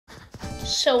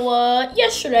So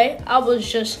yesterday I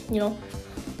was just,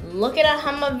 looking at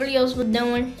how my videos were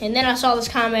doing, and then I saw this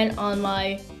comment on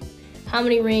my how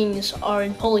many rings are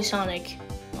in PolySonic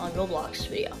on Roblox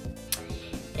video.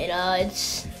 And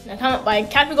it's a comment by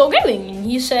Capital Gaming, and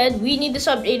he said, "We need this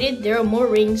updated. There are more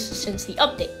rings since the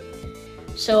update."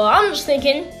 So I'm just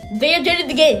thinking they updated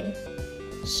the game.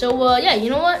 So yeah, you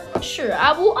know what? Sure,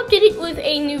 I will update it with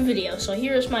a new video. So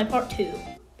here's my part 2.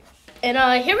 And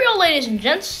here we are, ladies and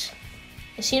gents.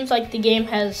 It seems like the game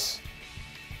has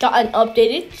gotten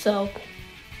updated, so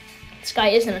this guy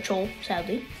isn't a troll,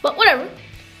 sadly. But whatever.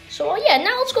 So yeah,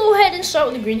 now let's go ahead and start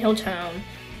with the Green Hill Town.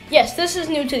 Yes, this is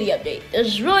new to the update.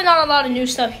 There's really not a lot of new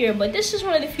stuff here, but this is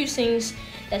one of the few things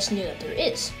that's new that there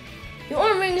is. The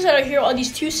only rings that are here are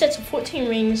these 2 sets of 14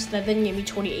 rings that then give me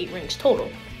 28 rings total.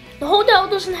 The hotel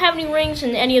doesn't have any rings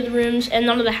in any of the rooms, and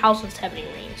none of the houses have any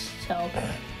rings. So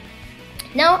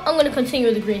now I'm going to continue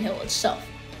with the Green Hill itself.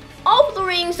 All of the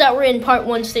rings that were in part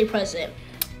 1 stay present.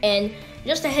 And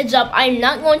just a heads up, I'm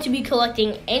not going to be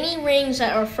collecting any rings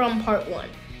that are from part 1.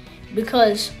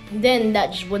 Because then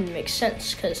that just wouldn't make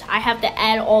sense. Because I have to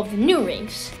add all of the new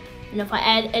rings. And if I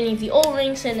add any of the old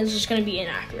rings, then it's just going to be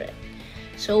inaccurate.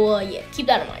 So yeah, keep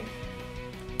that in mind.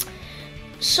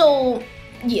 So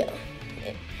yeah.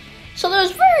 So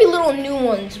there's very little new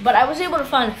ones, but I was able to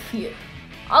find a few.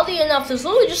 Oddly enough, there's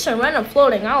literally just a random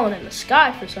floating island in the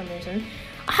sky for some reason.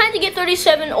 I had to get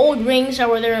 37 old rings that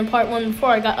were there in part 1 before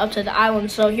I got up to the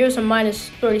island, so here's a minus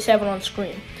 37 on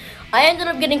screen. I ended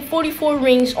up getting 44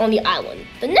 rings on the island.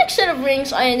 The next set of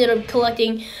rings I ended up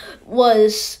collecting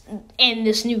was in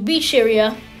this new beach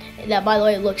area, that by the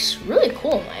way looks really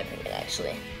cool in my opinion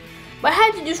actually. But I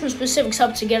had to do some specific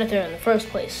stuff to get it there in the first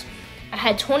place. I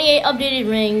had 28 updated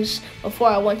rings before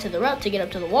I went to the route to get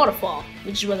up to the waterfall,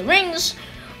 which is where the rings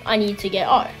I need to get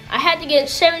are. I had to get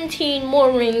 17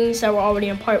 more rings that were already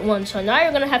in part 1, so now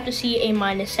you're going to have to see a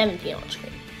minus 17 on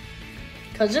screen.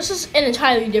 Because this is an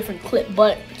entirely different clip,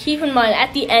 but keep in mind,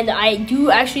 at the end, I do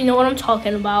actually know what I'm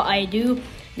talking about. I do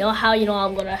know how,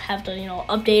 I'm going to have to,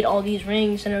 update all these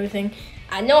rings and everything.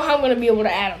 I know how I'm going to be able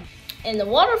to add them. And the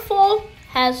waterfall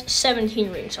has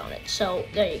 17 rings on it, so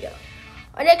there you go.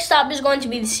 Our next stop is going to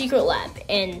be the secret lab,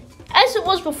 and as it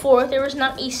was before, there was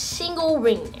not a single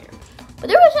ring there. But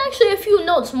there was actually a few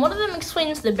notes, and one of them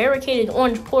explains the barricaded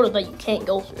orange portal that you can't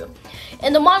go through.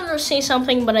 And the monitors say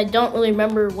something, but I don't really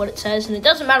remember what it says, and it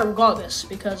doesn't matter regardless,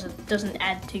 because it doesn't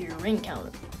add to your ring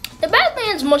counter. The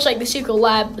Badlands, much like the secret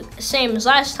lab, same as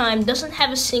last time, doesn't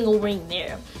have a single ring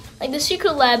there. Like the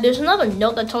secret lab, there's another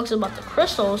note that talks about the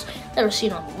crystals that are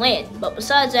seen on the land, but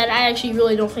besides that, I actually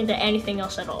really don't think that anything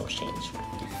else at all has changed.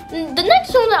 The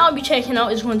next zone that I'll be checking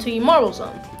out is going to be Marble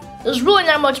Zone. There's really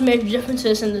not much major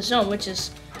differences in the zone, which is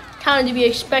kind of to be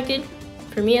expected,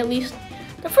 for me at least.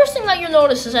 The first thing that you'll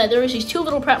notice is that there is these 2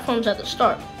 little platforms at the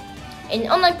start. And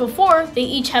unlike before, they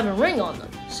each have a ring on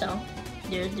them. So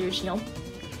there's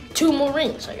 2 more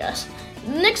rings, I guess.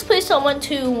 The next place I went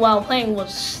to while playing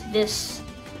was this,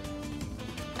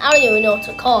 I don't even know what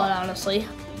to call it, honestly.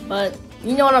 But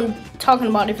you know what I'm talking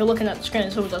about if you're looking at the screen,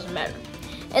 so it doesn't matter.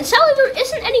 And sadly, there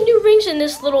isn't any new rings in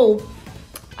this little,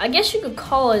 I guess you could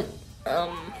call it,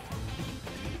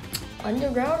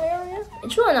 underground area?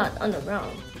 It's really not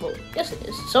underground. Well, yes it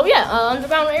is. So yeah,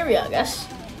 underground area, I guess.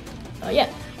 Yeah.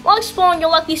 While exploring,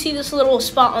 you'll likely see this little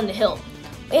spot on the hill.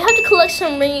 We had to collect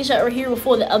some rings that were here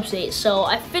before the update, so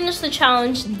I finished the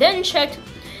challenge, then checked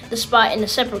the spot in a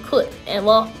separate clip. And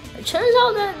well, it turns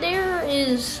out that there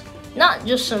is not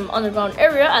just some underground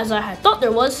area, as I had thought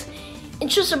there was.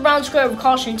 It's just a brown square of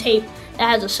caution tape that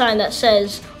has a sign that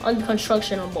says under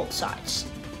construction on both sides.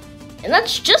 And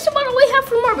that's just about all we have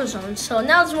for Marble Zone. So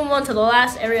now let's move on to the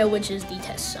last area, which is the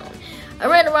test zone. I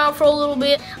ran around for a little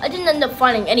bit. I didn't end up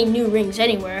finding any new rings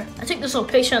anywhere. I took this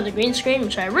location on the green screen,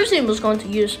 which I originally was going to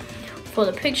use for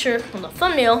the picture on the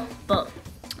thumbnail, but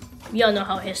y'all know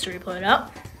how history played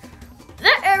out.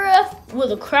 That area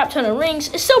with a crap ton of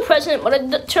rings is still present, but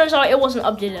it turns out it wasn't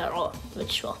updated at all,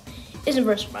 which, well, isn't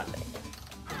very surprising.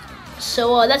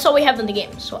 So that's all we have in the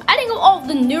game. So adding up all of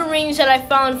the new rings that I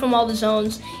found from all the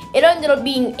zones, it ended up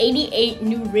being 88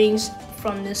 new rings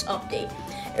from this update.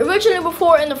 Originally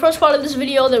before, in the first part of this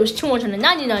video, there was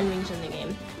 299 rings in the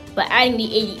game. But adding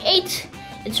the 88,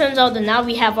 it turns out that now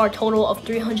we have our total of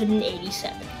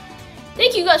 387.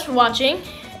 Thank you guys for watching,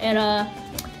 and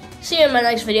see you in my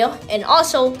next video. And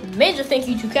also, major thank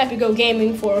you to Capital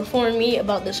Gaming for informing me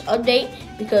about this update,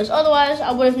 because otherwise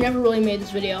I would have never really made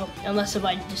this video unless if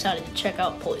I decided to check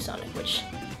out PolySonic, which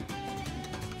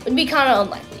would be kind of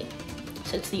unlikely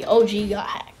since the OG got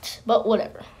hacked, but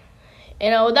whatever.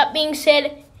 And with that being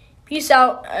said, peace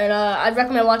out, and I'd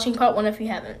recommend watching part 1 if you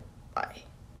haven't. Bye.